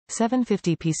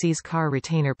750PCS car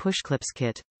retainer push clips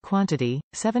kit. Quantity,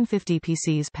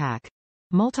 750PCS pack.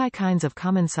 Multi kinds of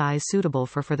common size suitable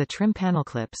for the trim panel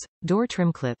clips, door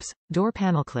trim clips, door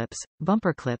panel clips,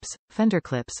 bumper clips, fender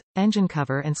clips, engine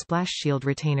cover and splash shield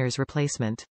retainers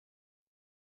replacement.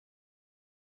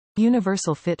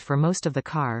 Universal fit for most of the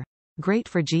car. Great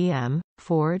for GM,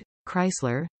 Ford,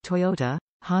 Chrysler, Toyota,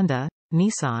 Honda,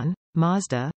 Nissan,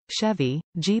 Mazda, Chevy,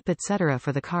 Jeep etc.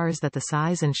 for the cars that the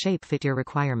size and shape fit your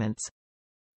requirements.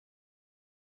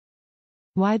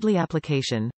 Widely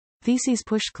application. These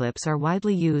push clips are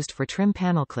widely used for trim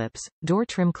panel clips, door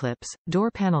trim clips, door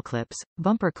panel clips,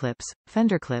 bumper clips,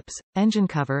 fender clips, engine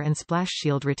cover and splash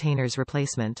shield retainers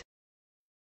replacement.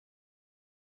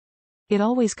 It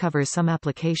always covers. Some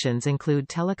applications include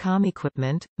telecom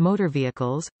equipment, motor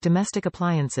vehicles, domestic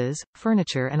appliances,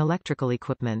 furniture and electrical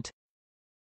equipment.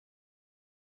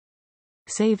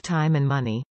 Save time and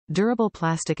money. Durable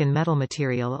plastic and metal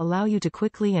material allow you to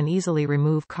quickly and easily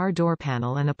remove car door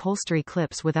panel and upholstery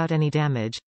clips without any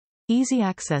damage. Easy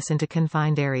access into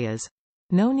confined areas.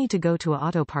 No need to go to a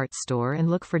auto parts store and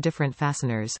look for different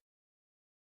fasteners.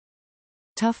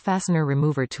 Tough fastener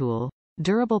remover tool.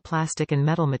 Durable plastic and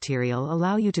metal material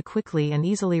allow you to quickly and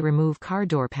easily remove car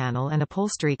door panel and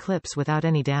upholstery clips without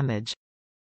any damage.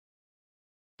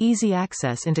 Easy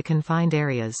access into confined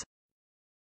areas.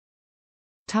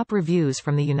 Top reviews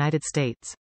from the United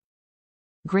States.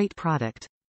 Great product.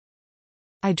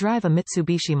 I drive a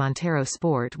Mitsubishi Montero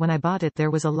Sport. When I bought it there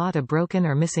was a lot of broken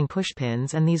or missing push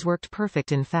pins and these worked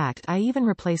perfect. In fact, I even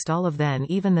replaced all of them,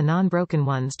 even the non-broken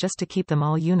ones, just to keep them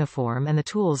all uniform, and the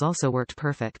tools also worked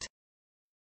perfect.